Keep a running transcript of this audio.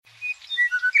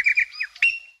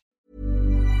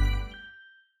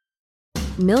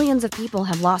Millions of people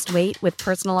have lost weight with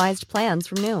personalized plans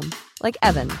from Noom. Like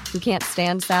Evan, who can't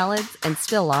stand salads and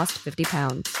still lost 50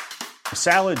 pounds.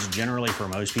 Salads generally for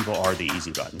most people are the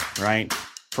easy button, right?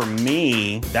 For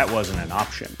me, that wasn't an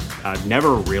option. I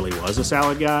never really was a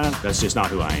salad guy. That's just not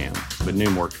who I am. But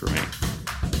Noom worked for me.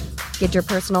 Get your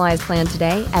personalized plan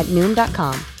today at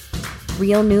Noom.com.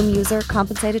 Real Noom user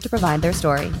compensated to provide their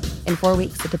story. In 4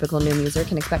 weeks, the typical Noom user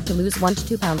can expect to lose 1 to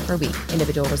 2 pounds per week.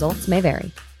 Individual results may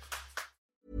vary.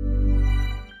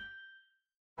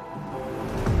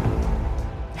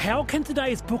 How can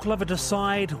today's book lover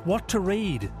decide what to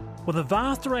read? With a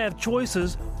vast array of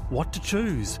choices, what to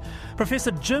choose?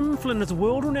 Professor Jim Flynn is a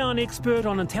world-renowned expert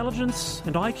on intelligence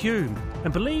and IQ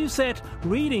and believes that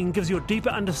reading gives you a deeper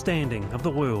understanding of the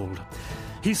world.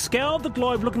 He's scoured the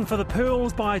globe looking for the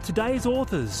pearls by today's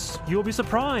authors. You'll be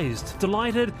surprised,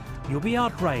 delighted, you'll be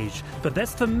outraged, but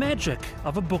that's the magic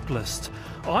of a book list.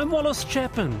 I'm Wallace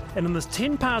Chapman, and in this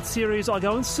 10-part series I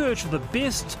go in search of the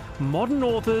best modern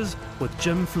authors with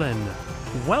Jim Flynn.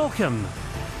 Welcome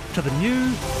to the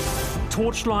new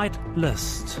Torchlight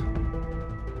list.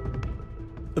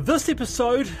 This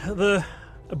episode, the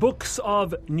books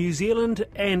of New Zealand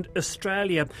and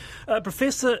Australia.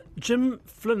 Professor Jim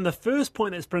Flynn, the first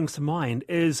point that springs to mind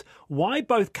is why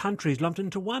both countries lumped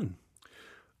into one?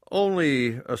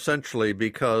 Only essentially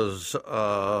because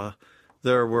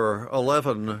there were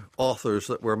 11 authors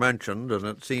that were mentioned, and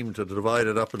it seemed to divide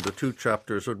it up into 2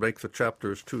 chapters would make the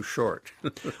chapters too short.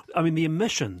 I mean, the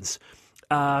omissions.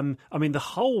 The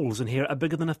holes in here are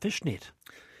bigger than a fishnet.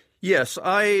 Yes,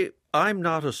 I'm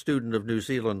not a student of New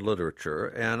Zealand literature,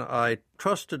 and I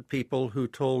trusted people who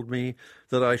told me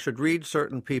that I should read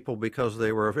certain people because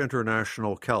they were of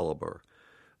international caliber.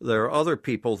 There are other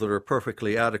people that are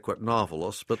perfectly adequate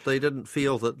novelists, but they didn't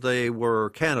feel that they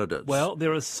were candidates. Well,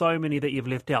 there are so many that you've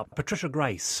left out. Patricia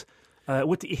Grace,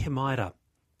 with the Ihemaira.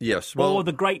 Yes. Well, or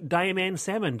the great Dame Anne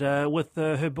Salmond with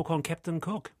her book on Captain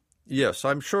Cook. Yes,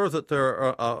 I'm sure that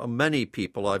there are many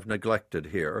people I've neglected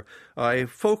here. I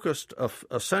focused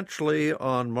essentially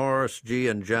on Morris G.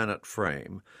 and Janet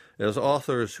Frame as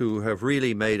authors who have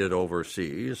really made it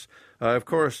overseas. I, of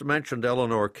course, mentioned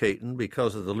Eleanor Catton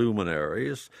because of the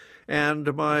Luminaries,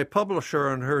 and my publisher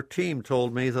and her team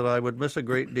told me that I would miss a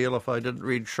great deal if I didn't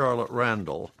read Charlotte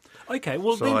Randall. Okay,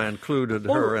 well so then, I included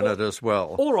her in it as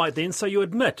well. All right then, so you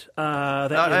admit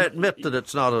that... I admit that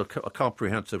it's not a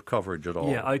comprehensive coverage at all.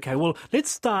 Yeah, okay, well,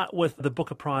 let's start with the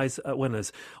Booker Prize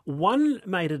winners. One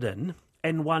made it in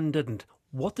and one didn't.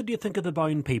 What did you think of The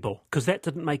Bone People? Because that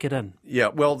didn't make it in. Yeah,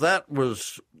 well, that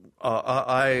was...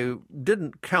 I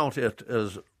didn't count it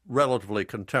as relatively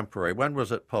contemporary. When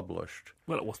was it published?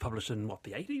 Well, it was published in,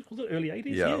 the 80s? Was it early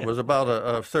 80s? Yeah, it was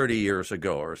about 30 years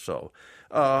ago or so.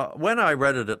 When I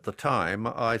read it at the time,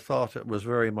 I thought it was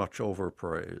very much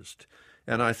overpraised.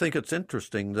 And I think it's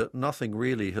interesting that nothing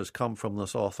really has come from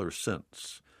this author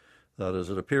since. That is,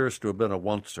 it appears to have been a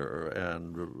oncer,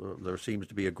 and there seems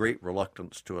to be a great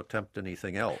reluctance to attempt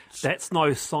anything else. That's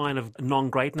no sign of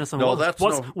non-greatness. No,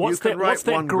 what's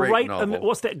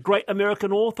that great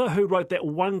American author who wrote that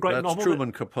one great novel? That's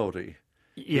Truman Capote.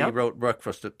 Yep. He wrote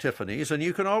Breakfast at Tiffany's, and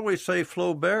you can always say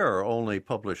Flaubert only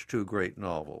published 2 great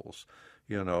novels.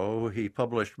 You know, he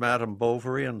published Madame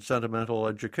Bovary and Sentimental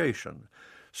Education.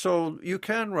 So you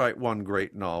can write one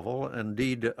great novel.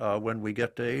 Indeed, when we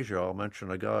get to Asia, I'll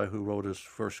mention a guy who wrote his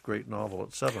first great novel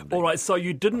at 70. All right, so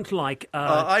you didn't like...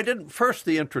 I didn't. First,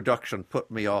 the introduction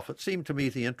put me off. It seemed to me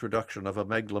the introduction of a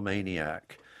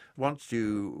megalomaniac. Once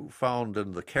you found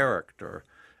in the character...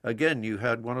 Again, you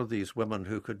had one of these women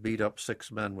who could beat up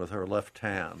 6 men with her left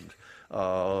hand.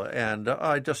 And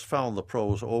I just found the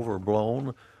prose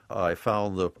overblown. I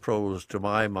found the prose, to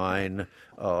my mind,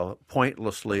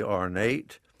 pointlessly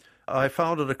ornate. I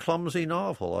found it a clumsy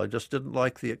novel. I just didn't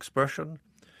like the expression.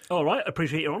 All right,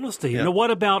 appreciate your honesty. Yeah. Now,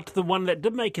 what about the one that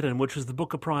did make it in, which was the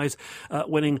Booker Prize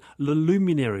winning The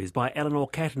Luminaries by Eleanor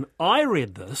Catton? I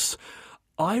read this.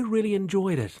 I really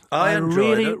enjoyed it. I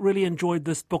really enjoyed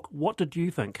this book. What did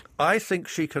you think? I think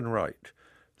she can write.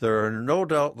 There are no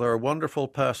doubt there are wonderful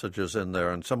passages in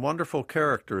there and some wonderful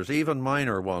characters, even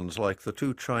minor ones like the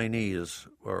 2 Chinese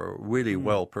are really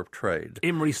well portrayed.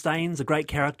 Emery Staines, a great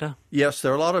character. Yes,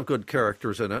 there are a lot of good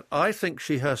characters in it. I think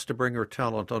she has to bring her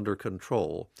talent under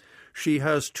control. She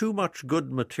has too much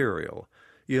good material.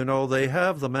 You know, they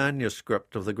have the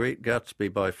manuscript of The Great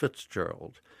Gatsby by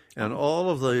Fitzgerald, and all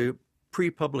of the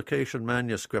pre-publication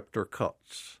manuscript are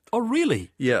cuts. Oh,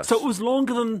 really? Yes. So it was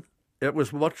longer than... It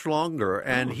was much longer,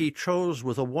 and he chose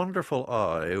with a wonderful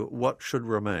eye what should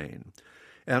remain.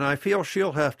 And I feel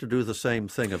she'll have to do the same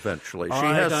thing eventually. She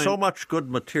has so much good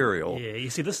material. Yeah, you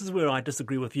see, this is where I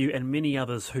disagree with you and many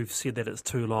others who've said that it's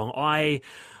too long.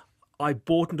 I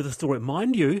bought into the story.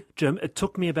 Mind you, Jim, it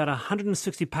took me about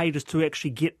 160 pages to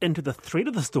actually get into the thread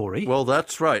of the story. Well,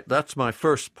 that's right. That's my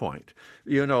first point.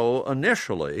 You know,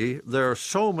 initially, there are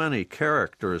so many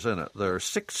characters in it. There are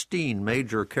 16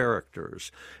 major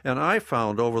characters. And I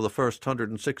found over the first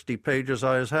 160 pages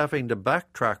I was having to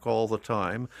backtrack all the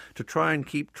time to try and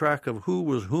keep track of who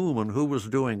was whom and who was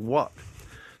doing what.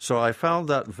 So I found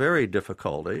that very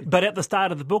difficult. But at the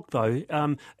start of the book, though,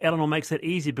 Eleanor makes it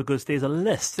easy because there's a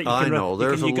list that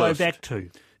you go back to.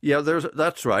 Yeah,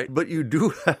 that's right. But you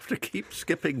do have to keep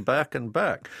skipping back and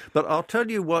back. But I'll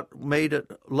tell you what made it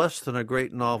less than a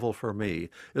great novel for me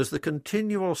is the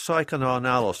continual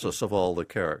psychoanalysis of all the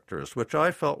characters, which I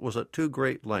felt was at too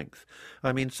great length.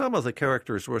 I mean, some of the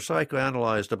characters were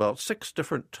psychoanalyzed about 6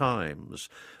 different times,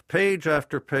 page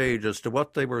after page, as to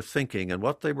what they were thinking and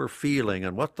what they were feeling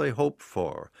and what they hoped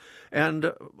for.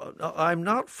 And I'm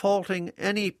not faulting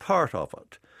any part of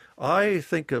it. I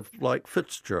think of, like,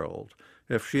 Fitzgerald.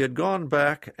 If she had gone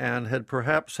back and had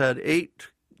perhaps had 8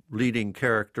 leading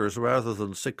characters rather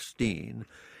than 16,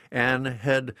 and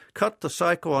had cut the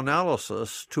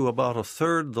psychoanalysis to about a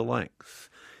third the length,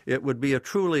 it would be a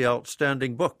truly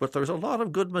outstanding book. But there's a lot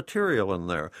of good material in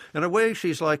there. In a way,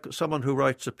 she's like someone who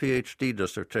writes a PhD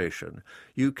dissertation.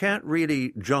 You can't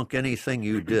really junk anything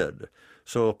you did.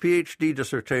 So a PhD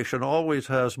dissertation always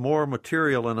has more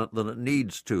material in it than it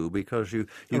needs to, because you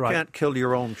can't kill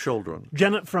your own children.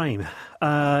 Janet Frame,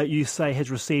 you say,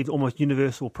 has received almost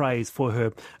universal praise for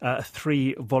her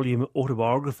 3-volume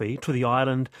autobiography, To the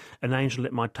Island, An Angel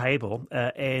at My Table,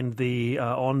 and the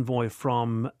envoy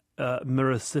from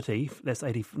Mirror City, that's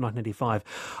 1985.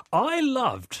 I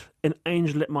loved An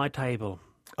Angel at My Table.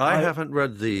 I haven't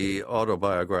read the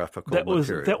autobiographical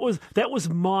material. That was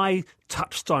my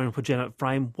touchstone for Janet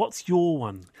Frame. What's your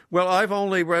one? Well, I've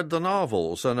only read the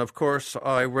novels, and of course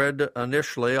I read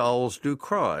initially Owls Do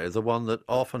Cry, the one that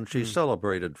often she's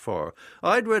celebrated for.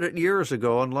 I'd read it years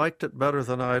ago and liked it better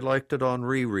than I liked it on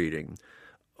rereading.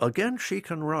 Again, she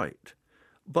can write,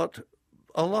 but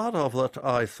a lot of it,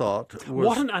 I thought, was...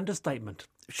 What an understatement.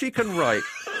 She can write,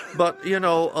 but, you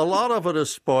know, a lot of it is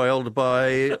spoiled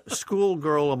by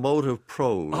schoolgirl emotive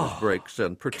prose breaks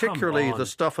in, particularly the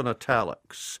stuff in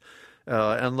italics.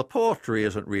 And the poetry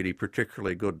isn't really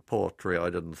particularly good poetry, I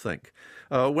didn't think.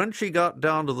 When she got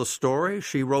down to the story,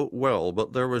 she wrote well,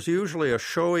 but there was usually a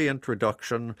showy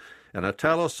introduction and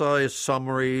italicized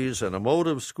summaries and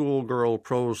emotive schoolgirl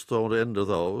prose thrown into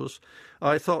those.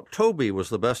 I thought Toby was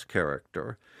the best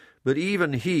character. But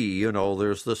even he, you know,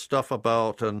 there's this stuff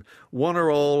about, and one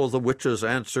or all of the witches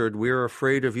answered, "We're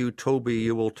afraid of you, Toby,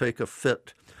 you will take a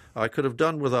fit." I could have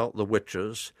done without the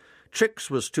witches. Chicks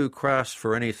was too crass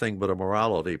for anything but a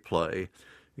morality play.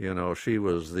 You know, she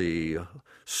was the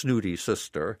snooty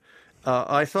sister.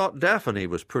 I thought Daphne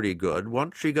was pretty good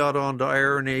once she got on to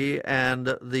irony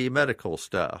and the medical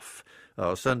staff.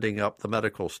 Sending up the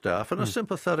medical staff in a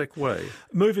sympathetic way.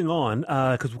 Moving on,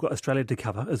 because we've got Australia to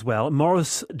cover as well,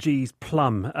 Maurice G's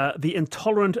Plum, the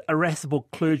intolerant, irascible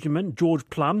clergyman, George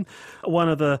Plum, one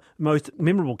of the most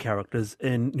memorable characters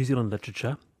in New Zealand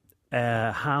literature,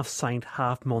 half saint,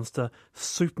 half monster,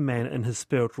 Superman in his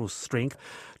spiritual strength.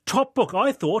 Top book,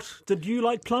 I thought. Did you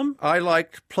like Plum? I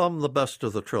liked Plum the best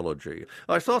of the trilogy.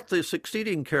 I thought the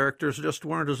succeeding characters just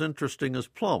weren't as interesting as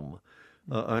Plum.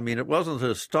 I mean, it wasn't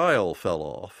his style fell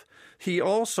off. He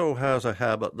also has a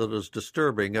habit that is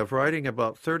disturbing of writing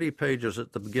about 30 pages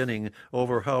at the beginning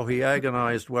over how he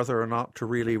agonized whether or not to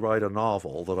really write a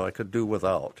novel that I could do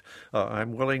without.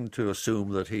 I'm willing to assume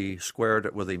that he squared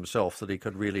it with himself that he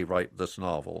could really write this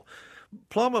novel.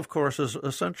 Plum, of course, is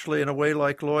essentially in a way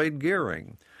like Lloyd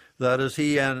Geering. That is,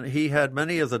 he had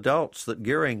many of the doubts that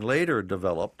Geering later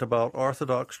developed about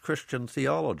Orthodox Christian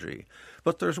theology.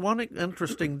 But there's one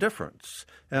interesting difference,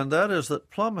 and that is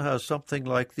that Plum has something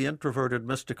like the introverted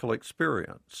mystical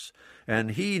experience,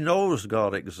 and he knows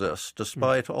God exists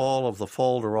despite all of the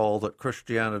folderol that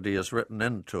Christianity has written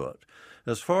into it.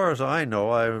 As far as I know,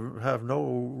 I have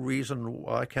no reason,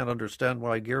 I can't understand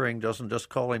why Geering doesn't just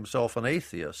call himself an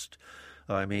atheist.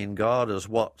 I mean, God is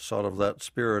what sort of that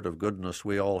spirit of goodness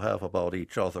we all have about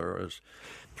each other.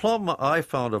 Plum, I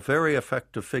found a very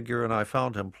effective figure, and I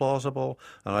found him plausible,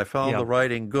 and I found the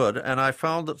writing good, and I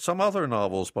found that some other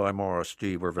novels by Maurice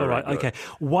G. were very good. Okay.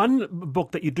 One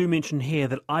book that you do mention here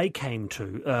that I came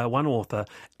to, one author,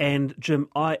 and Jim,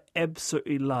 I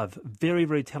absolutely love, very,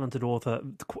 very talented author,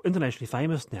 internationally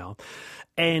famous now,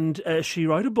 and she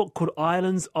wrote a book called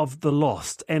Islands of the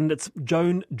Lost, and it's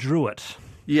Joan Druitt.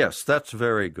 Yes, that's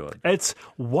very good. It's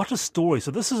what a story.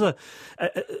 So this is a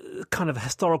kind of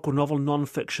historical novel,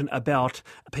 non-fiction, about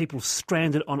people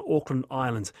stranded on Auckland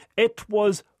Islands. It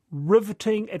was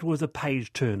riveting. It was a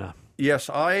page-turner. Yes,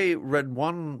 I read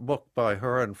one book by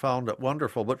her and found it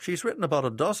wonderful, but she's written about a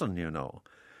dozen, you know.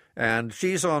 And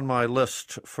she's on my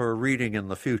list for reading in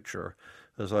the future.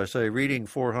 As I say, reading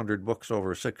 400 books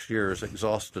over 6 years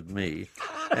exhausted me.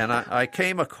 And I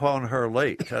came upon her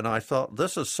late, and I thought,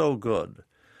 this is so good.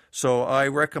 So I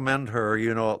recommend her,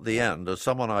 you know, at the end as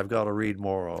someone I've got to read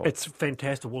more of. It's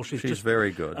fantastic. Well, she's just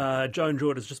very good. Joan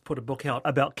Druitt has just put a book out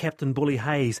about Captain Bully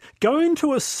Hayes. Going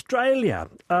to Australia,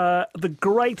 the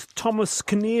great Thomas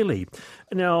Keneally.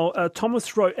 Now,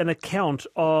 Thomas wrote an account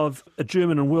of a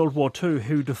German in World War II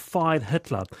who defied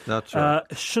Hitler. That's right.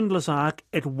 Schindler's Ark.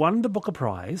 It won the Booker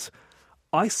Prize.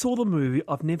 I saw the movie.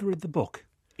 I've never read the book.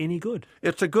 Any good?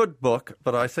 It's a good book,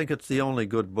 but I think it's the only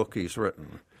good book he's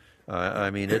written. I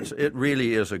mean, it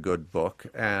really is a good book.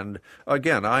 And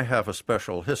again, I have a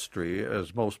special history,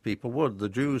 as most people would. The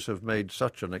Jews have made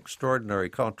such an extraordinary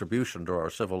contribution to our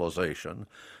civilization,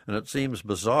 and it seems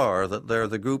bizarre that they're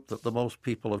the group that the most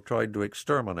people have tried to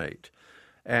exterminate.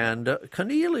 And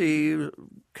Keneally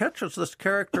catches this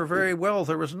character very well.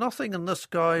 There was nothing in this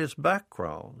guy's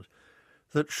background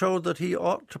that showed that he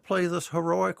ought to play this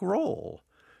heroic role.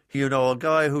 You know, a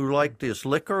guy who liked his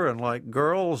liquor and liked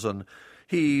girls, and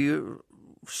he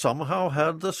somehow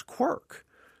had this quirk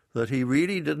that he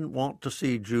really didn't want to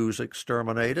see Jews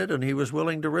exterminated, and he was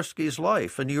willing to risk his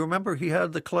life. And you remember he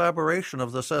had the collaboration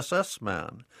of this SS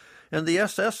man. And the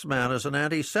SS man is an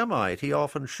anti-Semite. He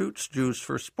often shoots Jews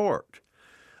for sport.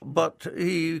 But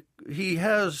he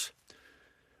has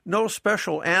no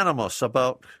special animus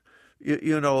about,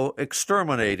 you know,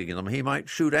 exterminating them. He might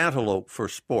shoot antelope for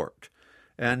sport.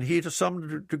 And he, to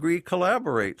some degree,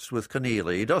 collaborates with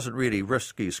Keneally. He doesn't really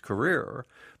risk his career,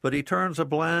 but he turns a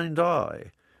blind eye.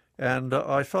 And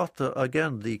I thought,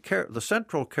 again, the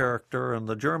central character and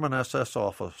the German SS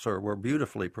officer were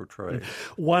beautifully portrayed.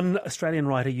 One Australian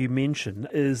writer you mentioned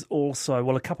is also,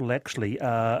 well, a couple actually,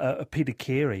 Peter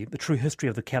Carey, The True History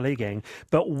of the Kelly Gang.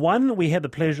 But one we had the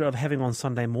pleasure of having on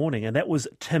Sunday morning, and that was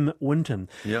Tim Winton.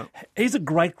 Yeah. He's a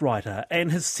great writer,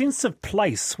 and his sense of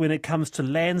place when it comes to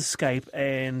landscape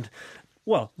and,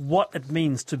 well, what it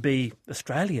means to be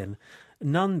Australian,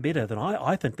 none better than,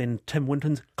 I think, than Tim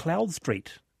Winton's Cloud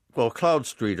Street. Well, Cloud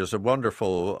Street is a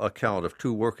wonderful account of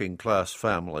two working-class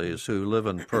families who live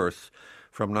in Perth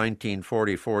from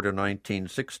 1944 to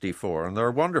 1964, and there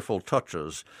are wonderful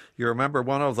touches. You remember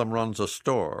one of them runs a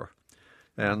store,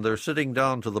 and they're sitting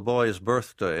down to the boy's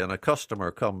birthday, and a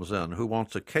customer comes in who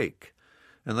wants a cake,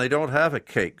 and they don't have a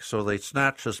cake, so they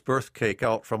snatch his birth cake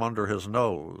out from under his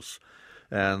nose.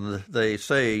 And they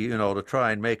say, you know, to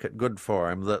try and make it good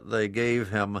for him, that they gave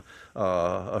him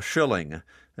a shilling.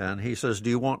 And he says, do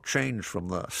you want change from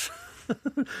this?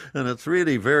 And it's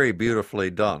really very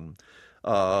beautifully done.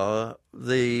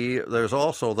 There's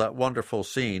also that wonderful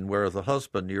scene where the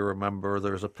husband, you remember,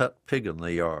 there's a pet pig in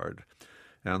the yard.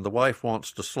 And the wife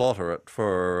wants to slaughter it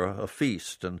for a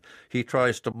feast. And he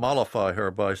tries to mollify her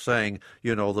by saying,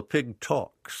 you know, the pig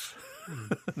talks.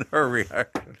 And her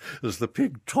reaction is, the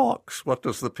pig talks. What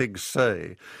does the pig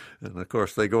say? And, of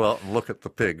course, they go out and look at the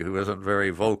pig, who isn't very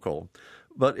vocal.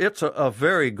 But it's a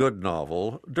very good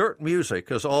novel. Dirt Music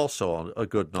is also a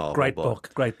good novel. Great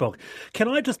book. Can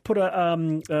I just put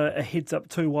a heads up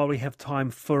too, while we have time,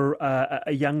 for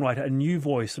a young writer, a new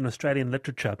voice in Australian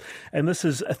literature, and this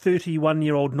is a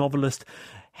 31-year-old novelist,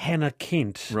 Hannah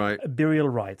Kent, right. Burial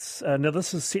Rites. Now,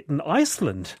 this is set in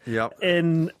Iceland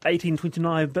in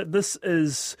 1829, but this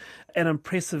is an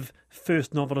impressive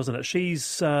first novel, isn't it?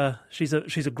 She's a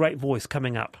great voice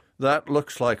coming up. That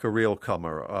looks like a real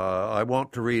comer. I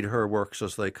want to read her works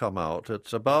as they come out.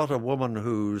 It's about a woman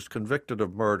who's convicted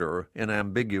of murder in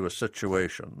ambiguous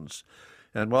situations.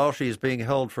 And while she's being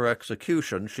held for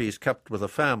execution, she's kept with a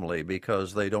family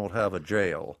because they don't have a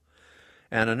jail.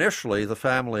 And initially, the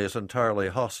family is entirely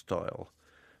hostile.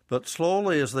 But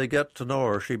slowly, as they get to know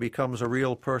her, she becomes a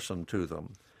real person to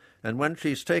them. And when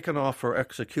she's taken off for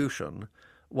execution,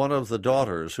 one of the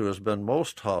daughters, who has been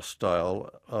most hostile,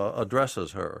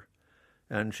 addresses her.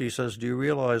 And she says, do you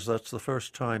realize that's the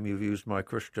first time you've used my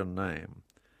Christian name?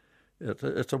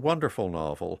 It's a wonderful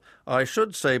novel. I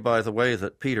should say, by the way,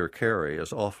 that Peter Carey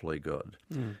is awfully good.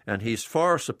 And he's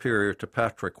far superior to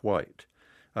Patrick White.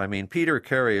 I mean, Peter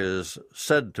Carey is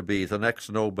said to be the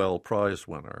next Nobel Prize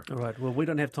winner. All right, well, we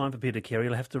don't have time for Peter Carey.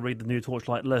 You'll have to read the new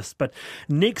Torchlight list. But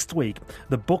next week,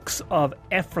 the Books of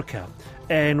Africa.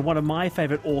 And one of my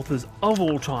favourite authors of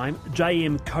all time,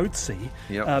 J.M. Coetzee.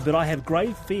 Yep. But I have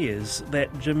grave fears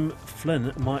that Jim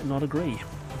Flynn might not agree.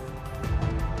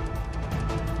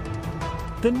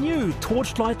 The new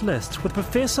Torchlight list with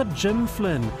Professor Jim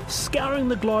Flynn, scouring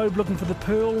the globe looking for the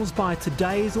pearls by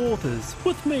today's authors.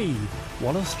 With me,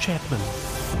 Wallace Chapman.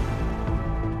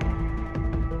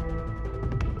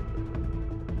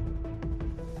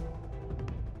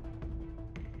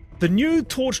 The new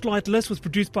Torchlight list was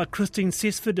produced by Christine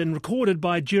Cessford and recorded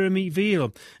by Jeremy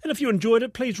Veal. And if you enjoyed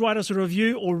it, please write us a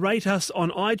review or rate us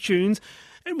on iTunes.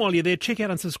 And while you're there, check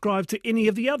out and subscribe to any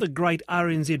of the other great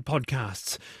RNZ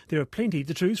podcasts. There are plenty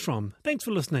to choose from. Thanks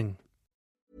for listening.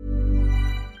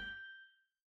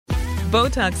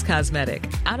 Botox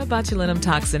Cosmetic, out of botulinum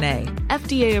toxin A,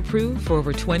 FDA approved for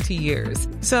over 20 years.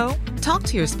 So, talk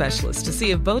to your specialist to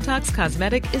see if Botox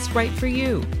Cosmetic is right for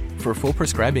you. For full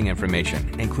prescribing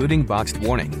information, including boxed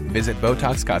warning, visit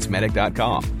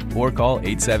BotoxCosmetic.com or call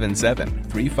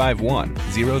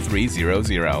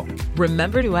 877-351-0300.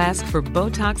 Remember to ask for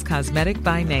Botox Cosmetic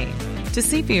by name. To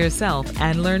see for yourself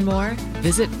and learn more,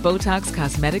 visit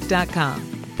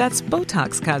BotoxCosmetic.com. That's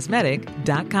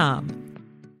BotoxCosmetic.com.